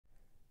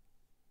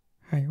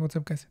Hi, what's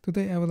up guys?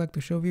 Today I would like to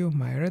show you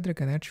my Red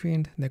Dragon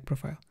Archfield deck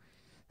profile.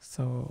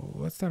 So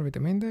let's start with the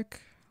main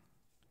deck.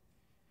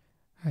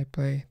 I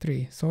play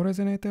 3 Soul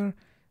Resonator.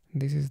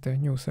 This is the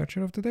new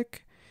searcher of the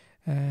deck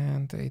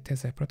and it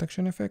has a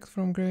protection effect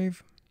from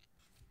grave.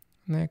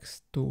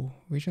 Next, 2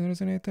 Vision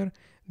Resonator.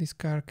 This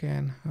card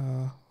can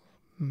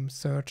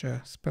search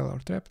a spell or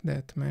trap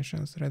that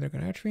mentions Red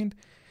Dragon Archfield,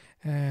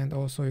 and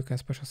also you can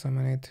special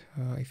summon it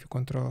if you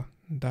control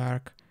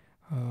dark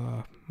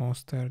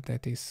monster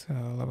that is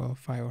level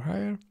 5 or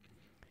higher.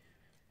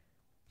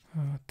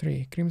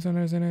 3 Crimson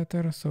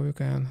Resonator, so you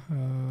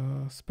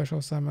can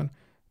special summon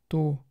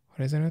 2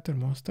 Resonator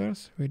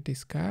monsters with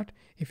this card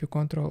if you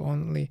control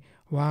only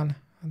 1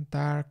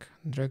 Dark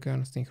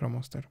Dragon Synchro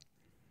monster.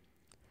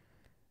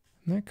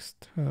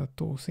 Next, 2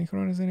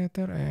 Synchro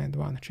Resonator and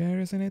 1 Chain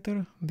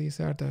Resonator.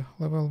 These are the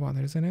level 1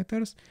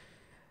 Resonators.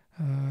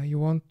 You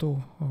want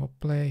to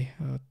play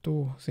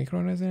 2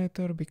 Synchro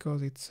Resonator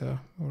because it's a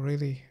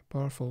really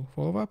powerful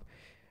follow-up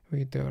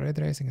with the Red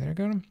Rising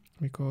Dragon,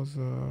 because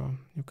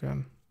you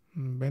can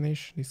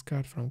banish this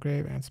card from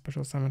grave and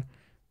special summon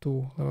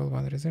 2 level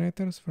 1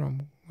 Resonators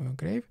from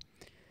grave.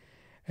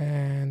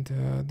 And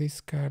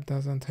this card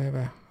doesn't have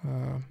a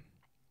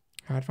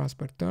hard once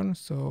per turn,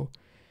 so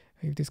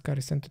if this card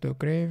is sent to the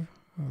grave,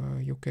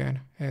 you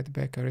can add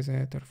back a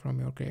Resonator from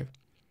your grave.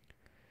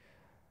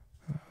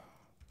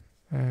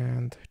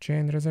 And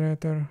Chain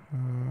Resonator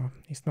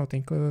is not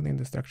included in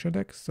the structure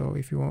deck, so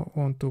if you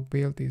want to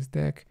build this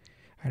deck,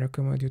 I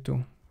recommend you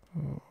to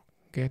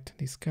get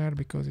this card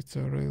because it's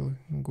a real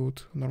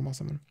good normal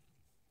summon.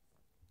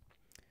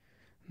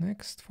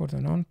 Next, for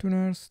the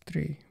non-tuners,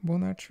 3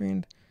 Bone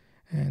Archfiend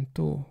and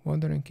 2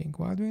 Wandering King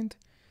Wildwind.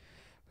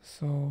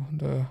 So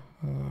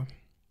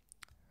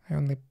I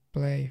only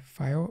play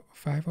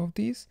 5 of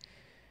these,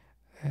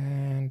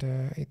 and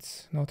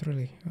it's not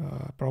really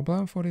a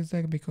problem for this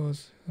deck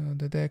because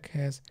the deck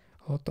has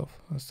a lot of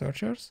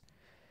searchers,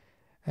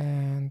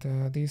 and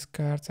these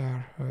cards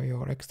are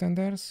your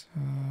extenders.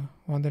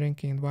 Wandering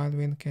King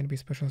Wildwind can be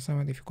special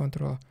summoned if you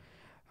control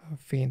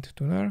Fiend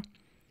Tuner,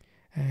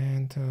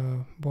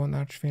 and Bone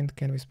Archfiend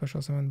can be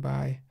special summoned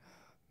by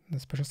the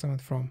special summon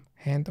from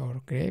hand or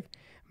grave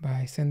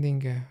by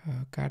sending a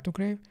card to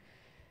grave,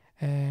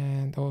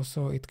 and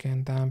also it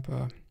can dump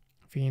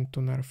Fiend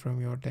Tuner from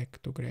your deck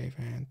to grave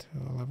and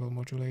level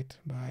modulate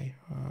by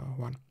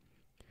 1.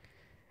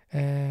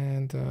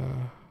 And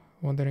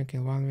Wandering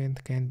King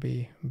Wildwind can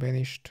be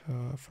banished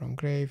from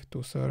grave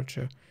to search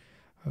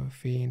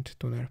Fiend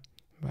Tuner,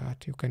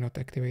 but you cannot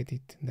activate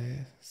it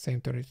the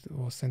same turn it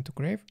was sent to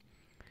grave.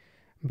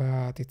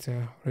 But it's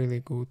a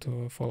really good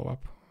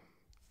follow-up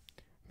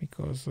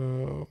because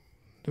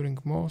during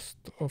most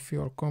of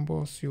your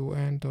combos you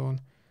end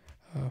on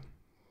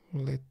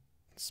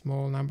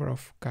small number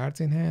of cards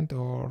in hand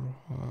or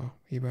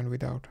even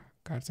without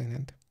cards in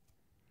hand.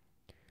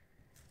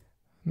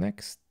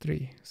 Next,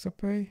 3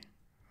 Supay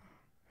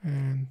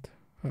and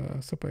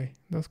Supay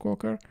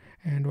Duskwalker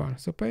and 1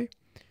 Supay.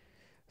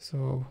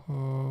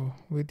 So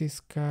with this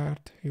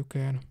card you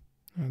can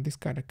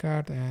discard a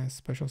card and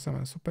special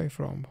summon Supay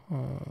from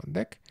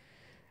deck,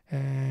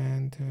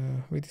 and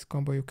with this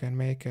combo you can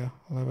make a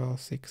level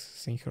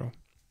 6 synchro.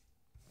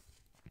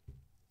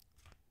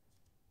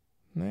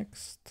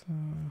 Next,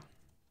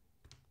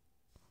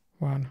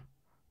 1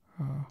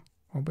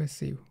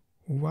 Obsessive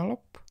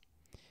Wallop.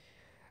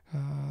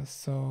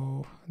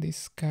 So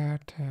this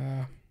card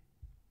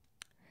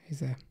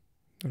is a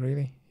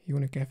really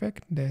unique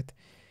effect that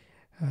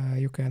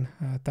you can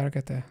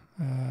target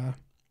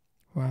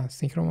one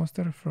synchro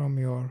monster from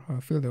your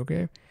field or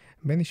grave,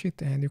 banish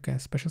it, and you can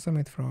special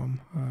summon it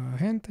from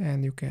hand,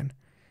 and you can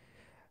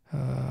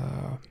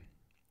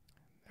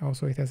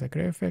also it has a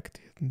grave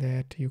effect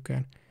that you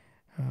can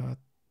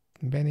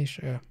banish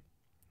a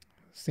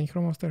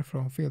synchro monster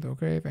from field or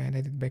grave and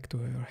add it back to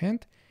your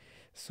hand.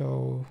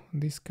 So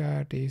this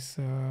card is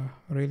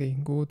really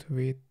good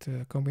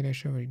with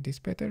combination with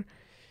Dissipator.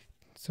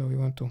 So you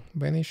want to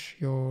banish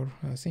your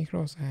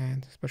synchros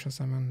and special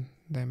summon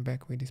them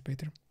back with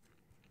Dissipator.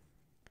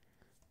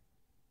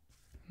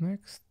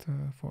 Next,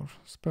 for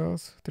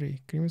spells, 3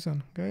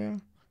 Crimson Gaia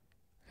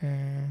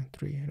and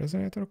 3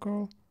 Resonator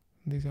Call.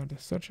 These are the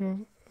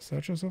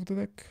searchers of the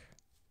deck.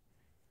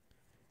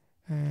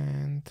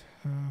 And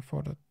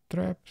for the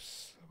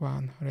traps,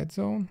 1 Red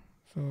Zone.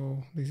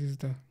 So this is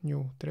the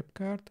new trap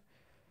card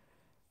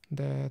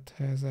that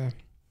has a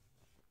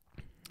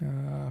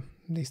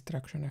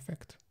distraction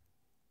effect.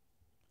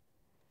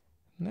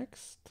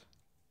 Next,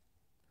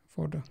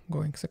 for the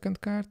going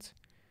second cards,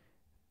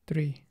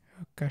 3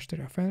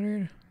 Kashtira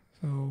Fenrir.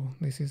 So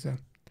this is a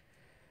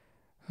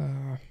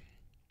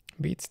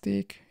beat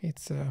stick.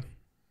 It's a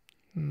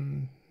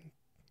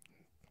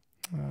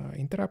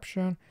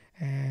interruption,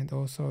 and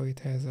also it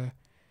has a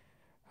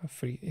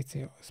free. It's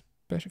a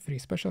free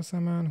special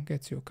summon.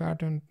 Gets you a card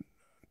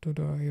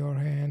to your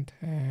hand,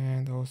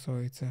 and also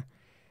it's a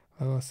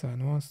level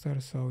 7 monster.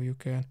 So you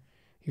can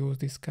use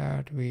this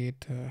card with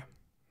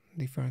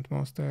different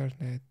monsters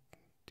that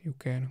you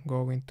can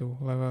go into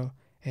level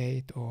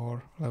 8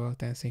 or level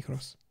 10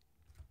 synchros.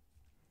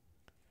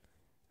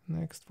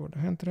 Next, for the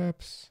hand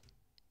traps,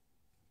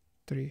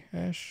 3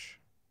 Ash,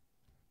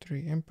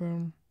 3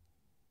 Imperm,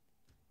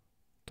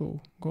 2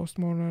 Ghost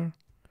Mourner,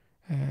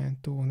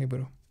 and 2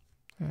 Nibiru.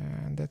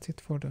 And that's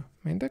it for the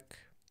main deck.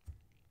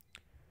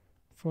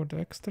 For the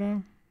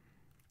extra,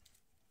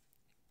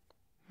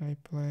 I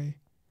play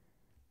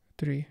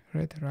 3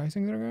 Red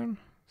Rising Dragon.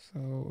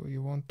 So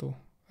you want to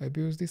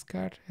abuse this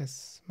card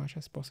as much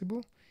as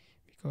possible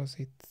because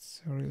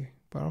it's really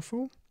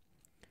powerful.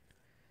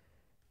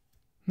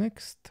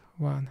 Next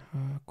one,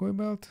 Koi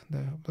Belt,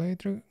 the Blade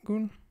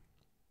Dragon.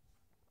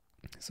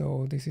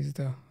 So this is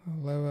the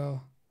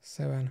level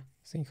 7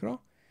 synchro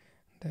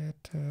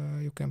that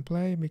you can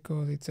play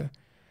because it's a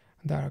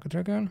dark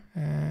dragon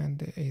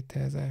and it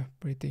has a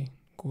pretty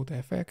good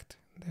effect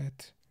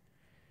that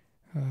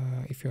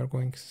if you are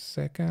going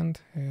second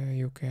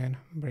you can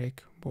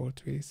break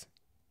both with.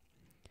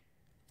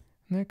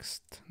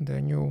 Next,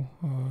 the new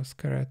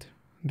Red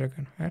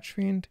Dragon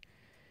Archfield.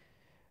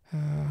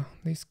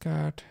 This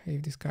card,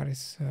 if this card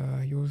is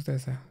used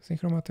as a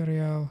synchro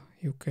material,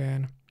 you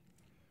can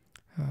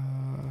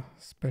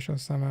special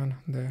summon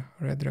the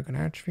Red Dragon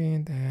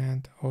Archfield,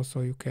 and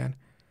also you can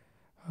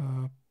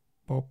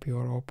pop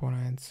your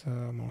opponent's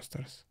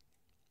monsters.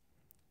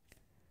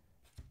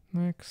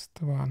 Next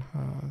one,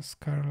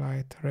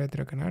 Scarlet Red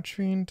Dragon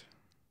Archfield.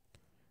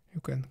 You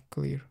can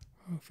clear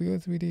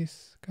fields with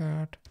this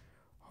card.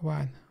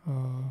 One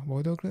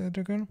Void Red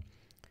Dragon.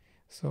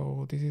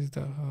 So this is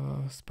the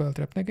spell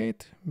trap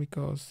negate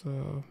because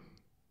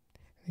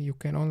you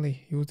can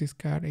only use this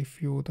card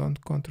if you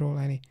don't control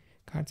any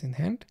cards in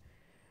hand,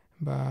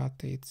 but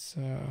it's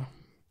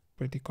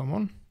pretty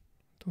common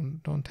to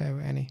don't have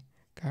any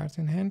cards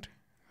in hand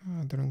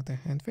during the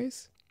hand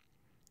phase.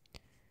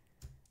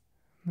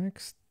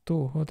 Next,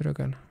 2 Hot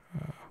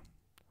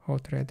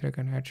Red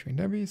Dragon Archfiend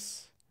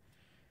Abyss,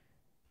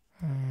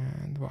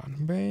 and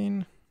 1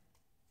 Bane,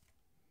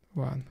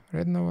 1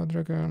 Red Nova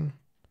Dragon,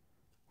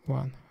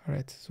 1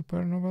 Red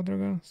Supernova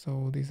Dragon.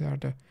 So these are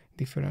the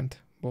different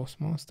boss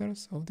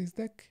monsters of this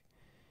deck.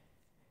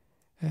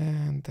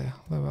 And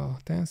level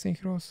 10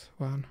 synchros,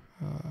 1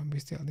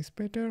 Bestial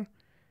Dissipator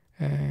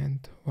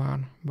and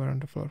 1 Burn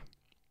the Floor.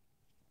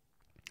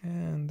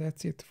 And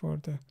that's it for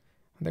the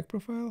deck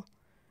profile.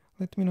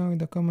 Let me know in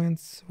the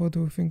comments what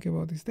do you think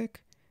about this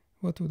deck,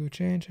 what would you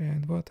change,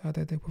 and what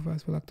other deck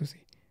profiles would you like to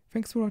see.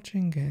 Thanks for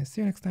watching and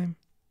see you next time.